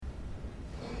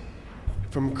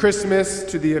From Christmas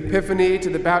to the Epiphany to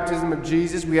the baptism of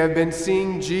Jesus, we have been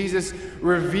seeing Jesus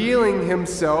revealing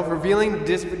himself, revealing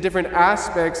different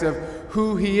aspects of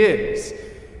who he is.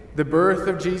 The birth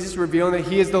of Jesus revealing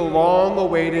that he is the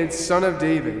long-awaited Son of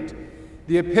David.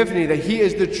 The Epiphany, that he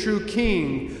is the true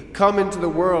King come into the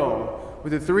world,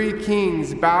 with the three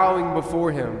kings bowing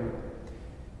before him.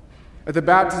 At the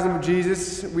baptism of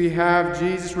Jesus, we have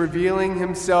Jesus revealing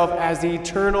himself as the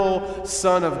eternal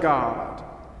Son of God.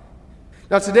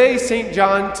 Now today, St.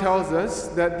 John tells us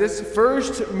that this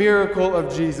first miracle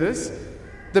of Jesus,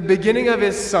 the beginning of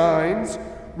his signs,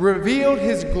 revealed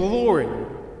his glory,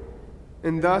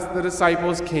 and thus the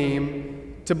disciples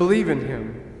came to believe in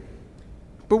him.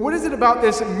 But what is it about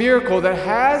this miracle that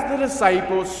has the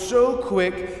disciples so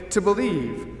quick to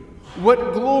believe?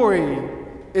 What glory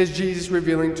is Jesus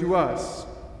revealing to us?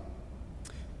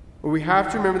 Well, we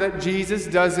have to remember that Jesus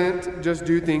doesn't just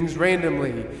do things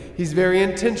randomly. He's very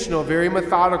intentional, very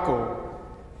methodical.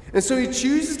 And so he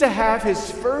chooses to have his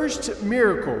first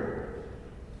miracle,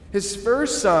 his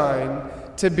first sign,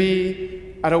 to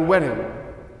be at a wedding.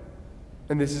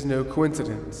 And this is no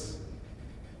coincidence.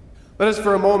 Let us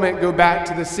for a moment go back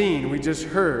to the scene we just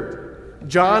heard.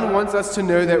 John wants us to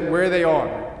know that where they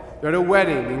are. They're at a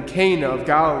wedding in Cana of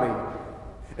Galilee.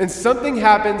 And something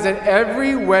happens that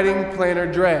every wedding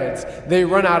planner dreads. They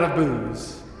run out of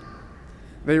booze.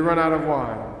 They run out of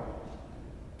wine.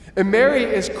 And Mary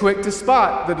is quick to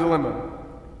spot the dilemma.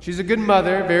 She's a good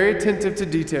mother, very attentive to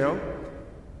detail.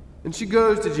 And she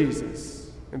goes to Jesus.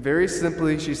 And very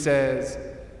simply she says,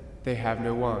 they have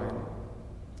no wine.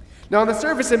 Now on the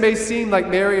surface it may seem like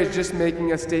Mary is just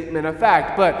making a statement of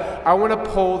fact, but I want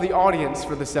to poll the audience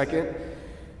for the second.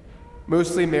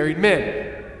 Mostly married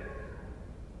men.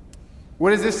 What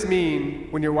does this mean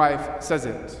when your wife says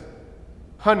it?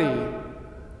 Honey,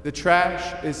 the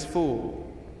trash is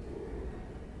full.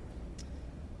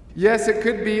 Yes, it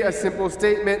could be a simple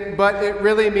statement, but it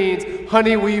really means,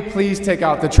 honey, will you please take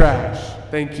out the trash?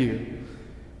 Thank you.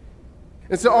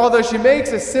 And so although she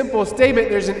makes a simple statement,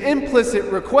 there's an implicit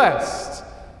request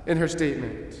in her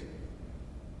statement.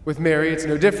 With Mary, it's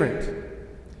no different.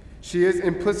 She is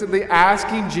implicitly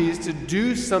asking Jesus to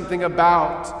do something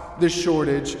about the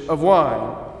shortage of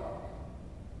wine.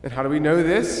 And how do we know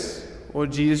this? Well,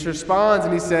 Jesus responds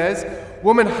and he says,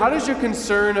 "Woman, how does your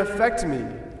concern affect me?"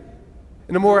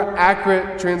 In a more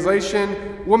accurate translation,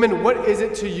 "Woman, what is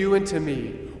it to you and to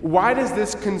me? Why does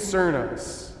this concern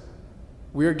us?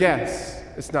 We are guests.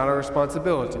 It's not our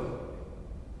responsibility."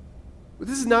 But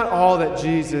this is not all that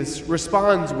Jesus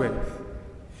responds with.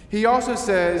 He also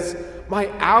says, "My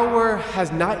hour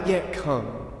has not yet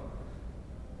come."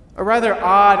 A rather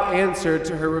odd answer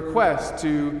to her request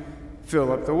to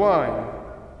fill up the wine.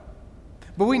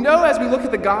 But we know as we look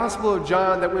at the Gospel of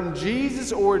John that when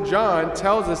Jesus or John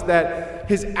tells us that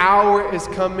his hour is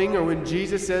coming, or when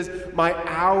Jesus says, "My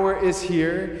hour is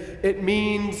here," it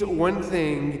means one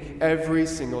thing every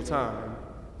single time.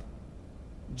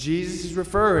 Jesus is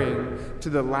referring to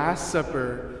the Last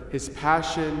Supper, his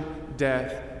passion,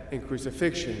 death, and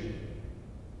crucifixion.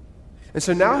 And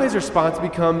so now his response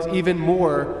becomes even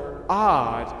more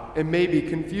odd and maybe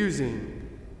confusing.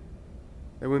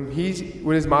 And when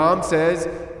his mom says,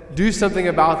 "Do something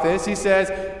about this," he says,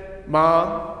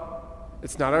 "Mom,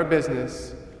 it's not our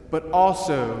business, but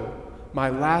also my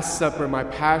Last Supper, my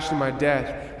passion, my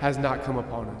death has not come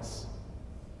upon us."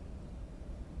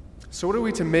 So what are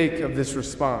we to make of this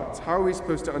response? How are we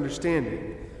supposed to understand it?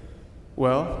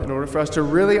 Well, in order for us to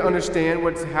really understand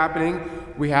what's happening,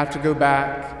 we have to go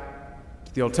back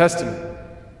to the Old Testament.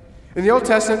 In the Old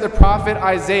Testament, the prophet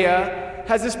Isaiah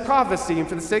has this prophecy, and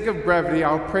for the sake of brevity,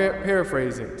 I'll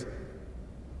paraphrase it.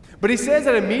 But he says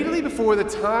that immediately before the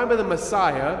time of the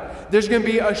Messiah, there's going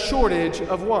to be a shortage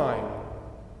of wine.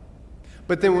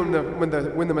 But then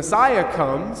when the Messiah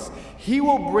comes, he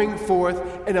will bring forth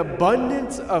an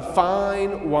abundance of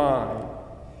fine wine.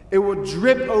 It will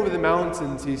drip over the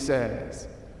mountains, he says.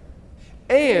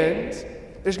 And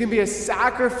there's going to be a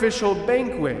sacrificial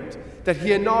banquet that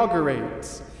he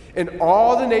inaugurates. And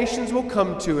all the nations will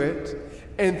come to it.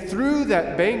 And through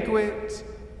that banquet,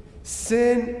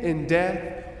 sin and death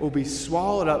will be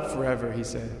swallowed up forever, he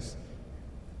says.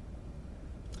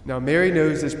 Now, Mary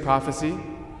knows this prophecy.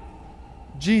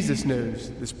 Jesus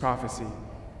knows this prophecy.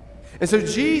 And so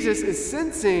Jesus is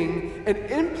sensing an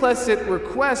implicit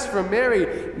request from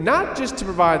Mary, not just to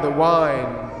provide the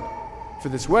wine for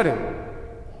this wedding,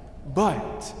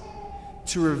 but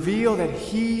to reveal that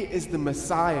he is the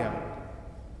Messiah.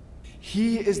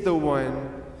 He is the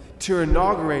one to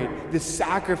inaugurate this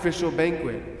sacrificial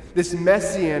banquet, this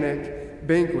messianic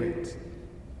banquet.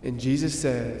 And Jesus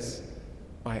says,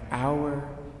 "My hour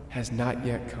has not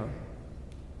yet come.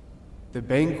 The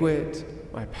banquet,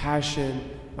 my passion,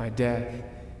 my death,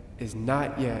 is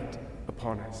not yet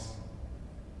upon us.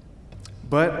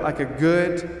 But like a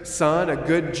good son, a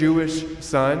good Jewish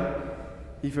son,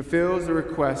 he fulfills the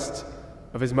request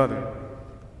of his mother.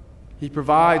 He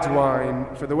provides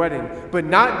wine for the wedding, but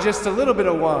not just a little bit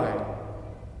of wine.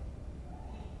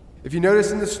 If you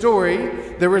notice in the story,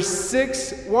 there were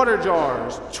 6 water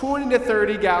jars, 20 to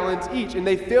 30 gallons each, and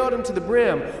they filled them to the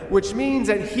brim, which means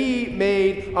that he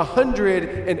made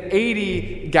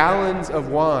 180 gallons of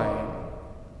wine.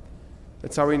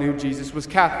 That's how we knew Jesus was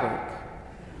Catholic.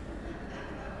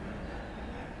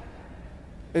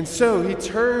 And so he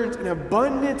turns an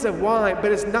abundance of wine,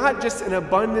 but it's not just an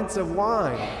abundance of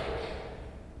wine.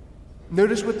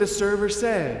 Notice what the server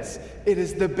says. It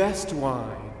is the best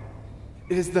wine.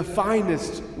 It is the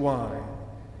finest wine.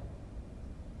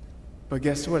 But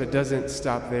guess what? It doesn't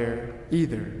stop there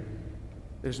either.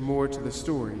 There's more to the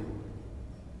story.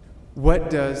 What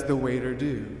does the waiter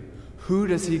do? Who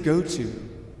does he go to?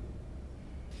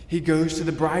 He goes to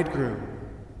the bridegroom.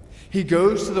 He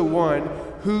goes to the one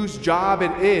whose job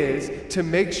it is to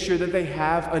make sure that they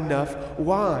have enough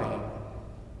wine.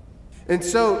 And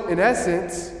so, in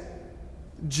essence,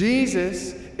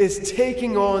 Jesus is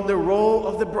taking on the role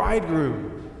of the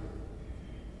bridegroom.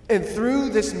 And through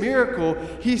this miracle,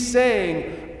 he's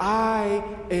saying, I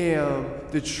am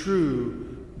the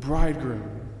true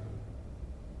bridegroom.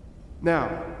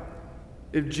 Now,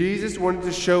 if Jesus wanted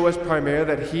to show us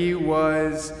primarily that he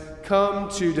was come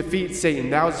to defeat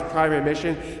Satan, that was his primary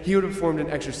mission, he would have performed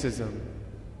an exorcism.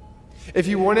 If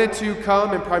he wanted to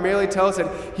come and primarily tell us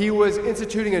that he was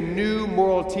instituting a new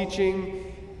moral teaching,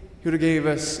 he would have gave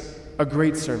us a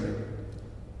great sermon.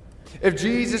 If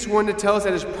Jesus wanted to tell us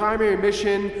that his primary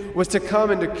mission was to come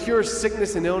and to cure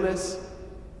sickness and illness,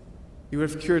 he would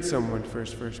have cured someone for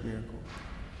his first miracle.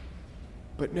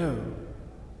 But no,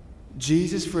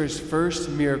 Jesus, for his first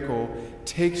miracle,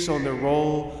 takes on the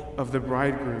role of the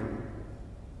bridegroom.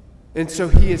 And so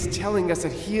he is telling us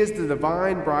that he is the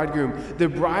divine bridegroom, the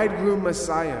bridegroom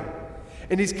Messiah.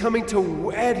 And he's coming to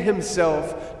wed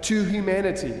himself to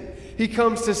humanity. He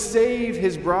comes to save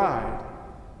his bride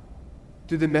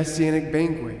through the messianic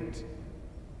banquet,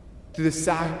 through the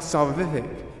salvific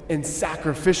and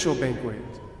sacrificial banquet.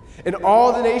 And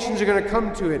all the nations are going to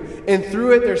come to it, and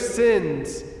through it their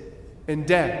sins and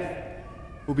death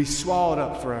will be swallowed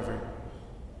up forever.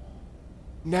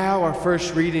 Now our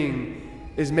first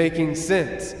reading is making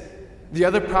sense. The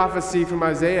other prophecy from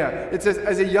Isaiah, it says,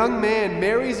 as a young man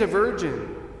marries a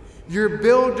virgin, your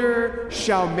builder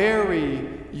shall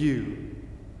marry you.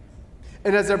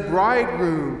 And as a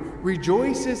bridegroom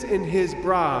rejoices in his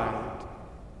bride,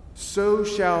 so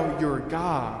shall your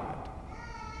God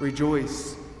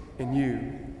rejoice in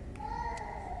you.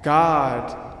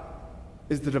 God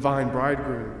is the divine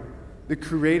bridegroom, the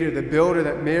creator, the builder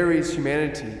that marries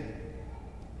humanity.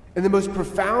 And the most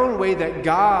profound way that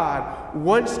God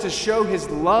wants to show his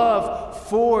love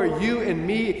for you and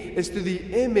me is through the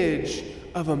image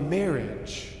of a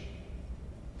marriage.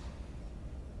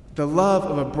 The love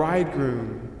of a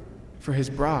bridegroom for his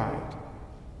bride.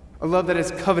 A love that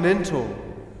is covenantal.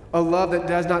 A love that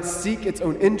does not seek its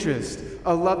own interest.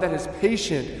 A love that is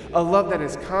patient. A love that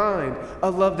is kind. A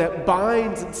love that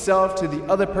binds itself to the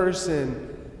other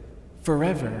person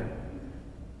forever.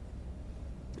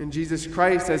 And Jesus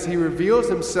Christ, as he reveals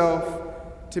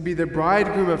himself to be the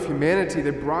bridegroom of humanity,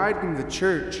 the bridegroom of the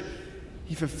church,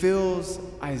 he fulfills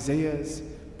Isaiah's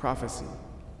prophecy.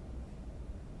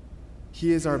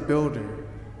 He is our builder.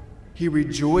 He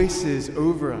rejoices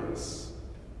over us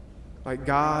like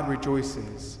God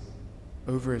rejoices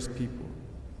over his people.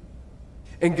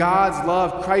 And God's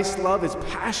love, Christ's love, is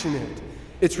passionate.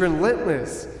 It's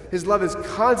relentless. His love is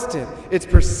constant. It's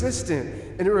persistent.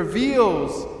 And he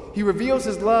reveals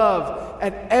his love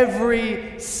at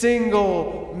every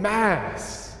single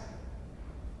Mass.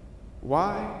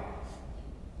 Why?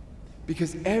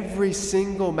 Because every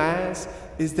single Mass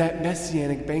is that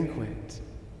messianic banquet.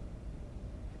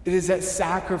 It is that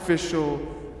sacrificial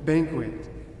banquet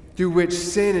through which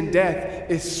sin and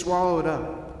death is swallowed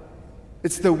up.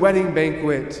 It's the wedding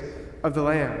banquet of the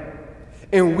Lamb.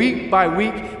 And week by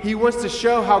week, he wants to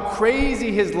show how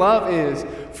crazy his love is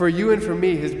for you and for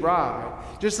me, his bride.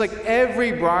 Just like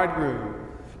every bridegroom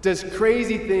does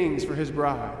crazy things for his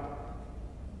bride.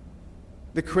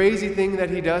 The crazy thing that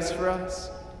he does for us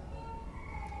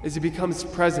is he becomes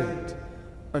present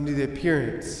under the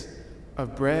appearance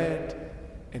of bread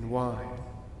and wine.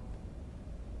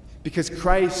 Because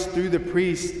Christ, through the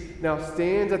priest, now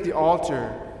stands at the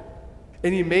altar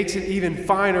and he makes it even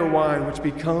finer wine, which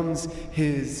becomes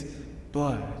his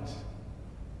blood.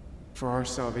 for our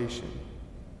salvation.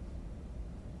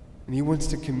 And he wants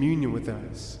to commune with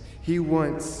us. He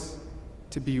wants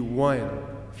to be one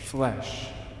flesh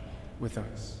with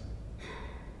us.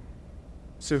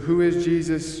 So who is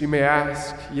Jesus, you may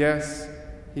ask? Yes,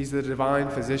 he's the divine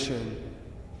physician.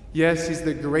 Yes, he's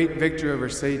the great victor over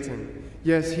Satan.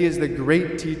 Yes, he is the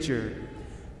great teacher.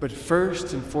 But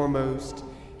first and foremost,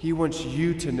 he wants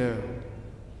you to know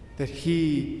that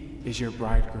he is your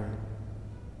bridegroom.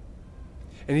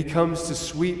 And he comes to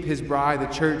sweep his bride,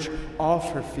 the church,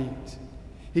 off her feet.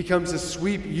 He comes to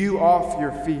sweep you off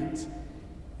your feet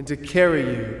and to carry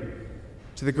you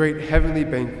to the great heavenly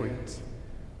banquet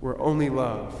where only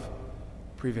love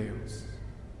prevails.